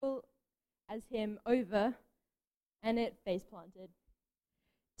as him over, and it face planted.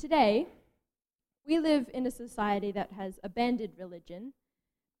 Today, we live in a society that has abandoned religion,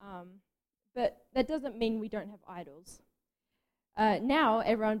 but that doesn't mean we don't have idols. Now,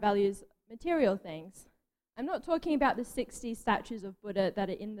 everyone values material things. I'm not talking about the 60 statues of Buddha that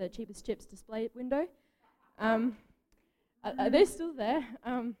are in the Cheapest Chips display window. Are they still there?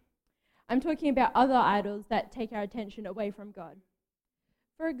 I'm talking about other idols that take our attention away from God.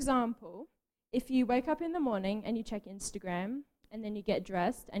 For example, if you wake up in the morning and you check Instagram, and then you get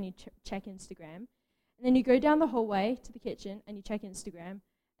dressed and you check Instagram, and then you go down the hallway to the kitchen and you check Instagram,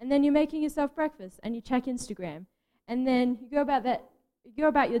 and then you're making yourself breakfast and you check Instagram, and then you go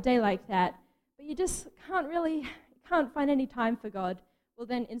about your day like that, but you just can't find any time for God, well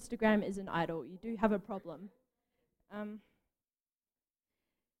then Instagram is an idol. You do have a problem.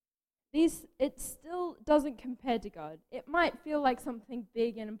 It still doesn't compare to God. It might feel like something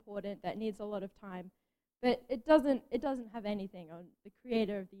big and important that needs a lot of time, but it doesn't have anything on the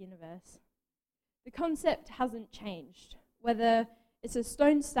creator of the universe. The concept hasn't changed. Whether it's a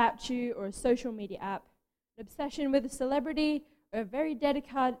stone statue or a social media app, an obsession with a celebrity, or a very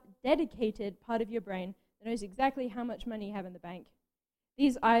dedicated part of your brain that knows exactly how much money you have in the bank.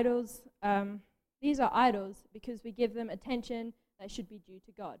 These are idols because we give them attention that should be due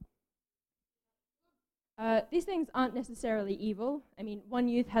to God. These things aren't necessarily evil. I mean, One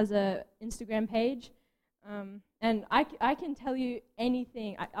Youth has an Instagram page, and I can tell you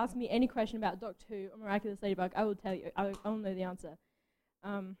anything. Ask me any question about Doctor Who or Miraculous Ladybug, I will tell you. I'll know the answer.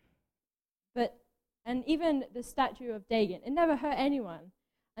 And even the statue of Dagon, it never hurt anyone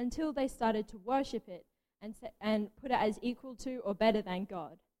until they started to worship it and put it as equal to or better than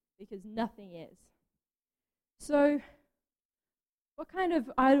God, because nothing is. So, what kind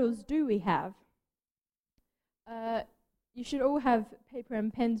of idols do we have? You should all have paper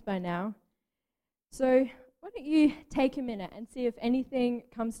and pens by now. So, why don't you take a minute and see if anything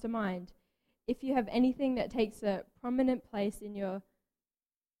comes to mind. If you have anything that takes a prominent place in your...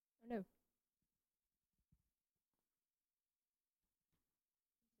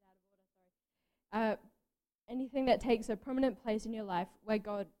 anything that takes a prominent place in your life where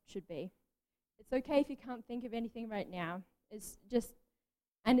God should be. It's okay if you can't think of anything right now. It's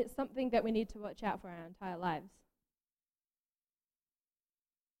something that we need to watch out for our entire lives.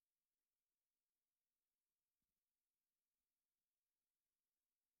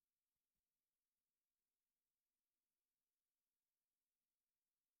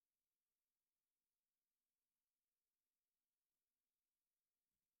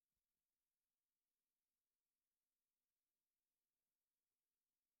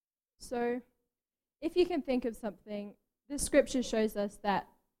 So, if you can think of something, this scripture shows us that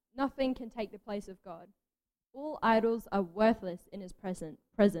nothing can take the place of God. All idols are worthless in his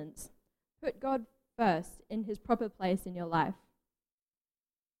presence. Put God first in his proper place in your life.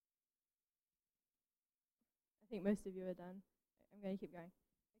 I think most of you are done. I'm going to keep going.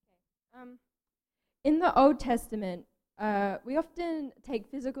 Okay. In the Old Testament, we often take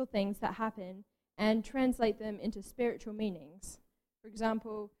physical things that happen and translate them into spiritual meanings. For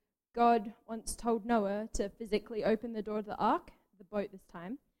example, God once told Noah to physically open the door of the ark, the boat this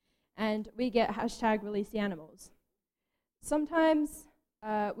time, and we get #release the animals. Sometimes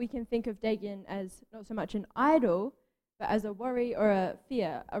we can think of Dagon as not so much an idol, but as a worry or a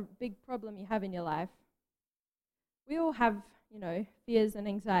fear, a big problem you have in your life. We all have, fears and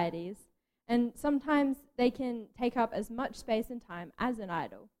anxieties, and sometimes they can take up as much space and time as an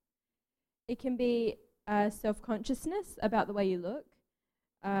idol. It can be self-consciousness about the way you look,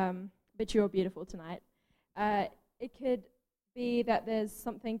 but you're beautiful tonight. It could be that there's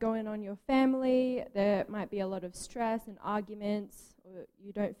something going on in your family, there might be a lot of stress and arguments, or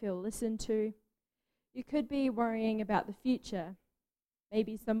you don't feel listened to. You could be worrying about the future.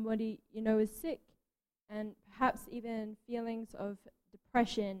 Maybe somebody you know is sick, and perhaps even feelings of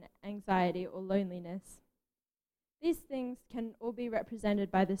depression, anxiety, or loneliness. These things can all be represented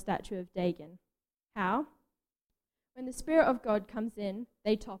by the statue of Dagon. How? When the Spirit of God comes in,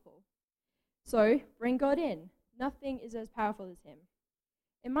 they topple. So, bring God in. Nothing is as powerful as him.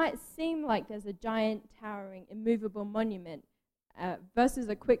 It might seem like there's a giant, towering, immovable monument versus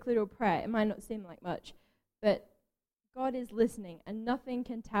a quick little prayer. It might not seem like much, but God is listening, and nothing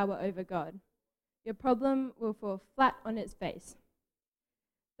can tower over God. Your problem will fall flat on its face.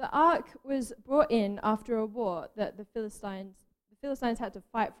 The ark was brought in after a war that the Philistines had to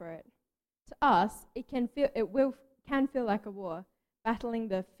fight for it. To us, it can feel like a war, battling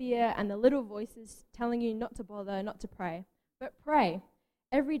the fear and the little voices telling you not to bother, not to pray. But pray.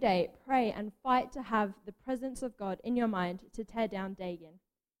 Every day, pray and fight to have the presence of God in your mind to tear down Dagon,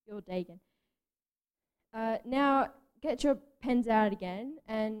 your Dagon. Now, get your pens out again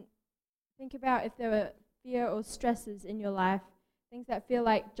and think about if there were fear or stresses in your life, things that feel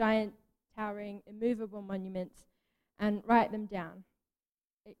like giant, towering, immovable monuments, and write them down.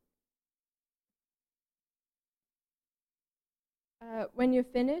 When you're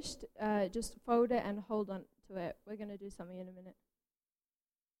finished, just fold it and hold on to it. We're going to do something in a minute.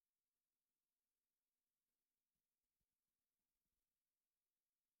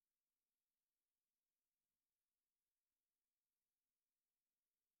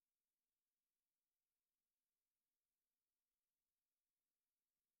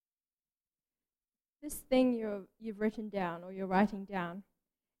 This thing you've written down or you're writing down,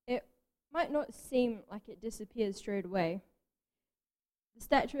 it might not seem like it disappears straight away. The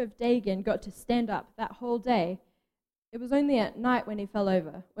statue of Dagon got to stand up that whole day. It was only at night when he fell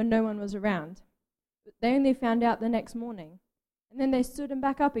over, when no one was around. They only found out the next morning, and then they stood him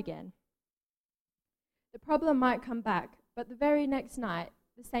back up again. The problem might come back, but the very next night,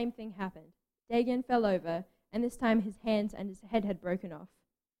 the same thing happened. Dagon fell over, and this time his hands and his head had broken off.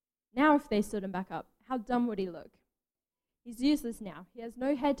 Now if they stood him back up, how dumb would he look? He's useless now. He has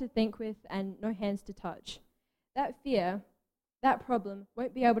no head to think with and no hands to touch. That fear, that problem,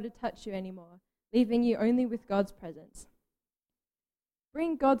 won't be able to touch you anymore, leaving you only with God's presence.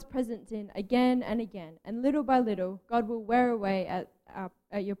 Bring God's presence in again and again, and little by little, God will wear away at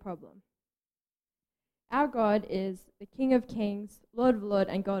your problem. Our God is the King of kings, Lord of lords,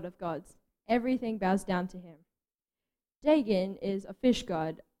 and God of gods. Everything bows down to him. Dagon is a fish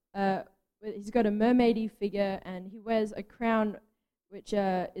god. He's got a mermaidy figure, and he wears a crown which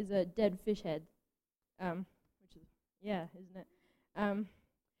is a dead fish head. Which is, yeah, isn't it?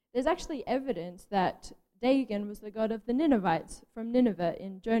 There's actually evidence that Dagon was the god of the Ninevites from Nineveh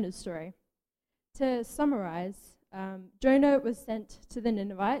in Jonah's story. To summarize, Jonah was sent to the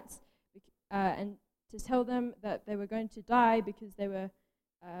Ninevites and to tell them that they were going to die because they were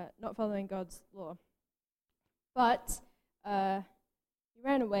not following God's law. But he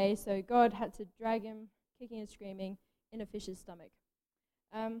ran away, so God had to drag him, kicking and screaming, in a fish's stomach.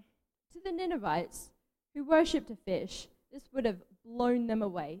 To the Ninevites, who worshipped a fish, this would have blown them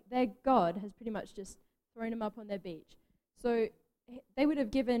away. Their God has pretty much just thrown him up on their beach. So they would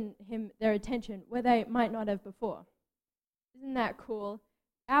have given him their attention where they might not have before. Isn't that cool?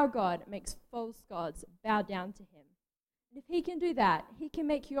 Our God makes false gods bow down to him. And if he can do that, he can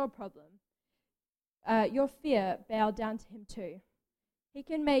make your problem, your fear, bow down to him too. He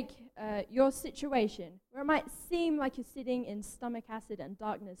can make your situation, where it might seem like you're sitting in stomach acid and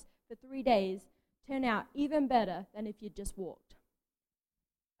darkness for 3 days, turn out even better than if you just walked.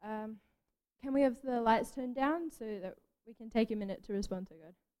 Can we have the lights turned down so that we can take a minute to respond to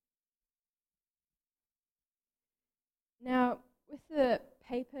God? Now, with the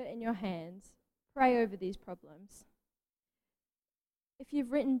paper in your hands, pray over these problems. If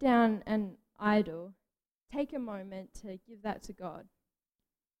you've written down an idol, take a moment to give that to God.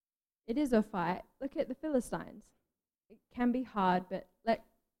 It is a fight. Look at the Philistines. It can be hard, but let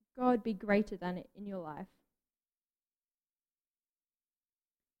God be greater than it in your life.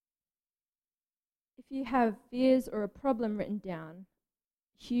 If you have fears or a problem written down,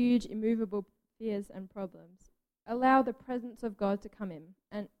 huge, immovable fears and problems, allow the presence of God to come in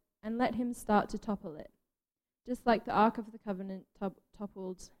and let him start to topple it, just like the Ark of the Covenant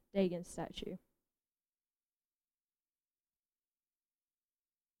toppled Dagon's statue.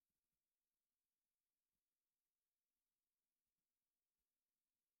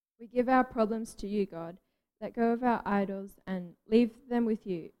 We give our problems to you, God. Let go of our idols and leave them with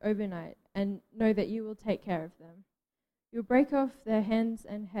you overnight and know that you will take care of them. You'll break off their hands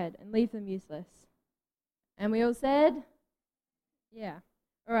and head and leave them useless. And we all said, yeah.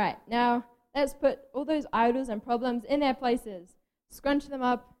 All right, now let's put all those idols and problems in their places. Scrunch them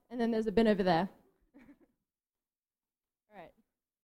up, and then there's a bin over there.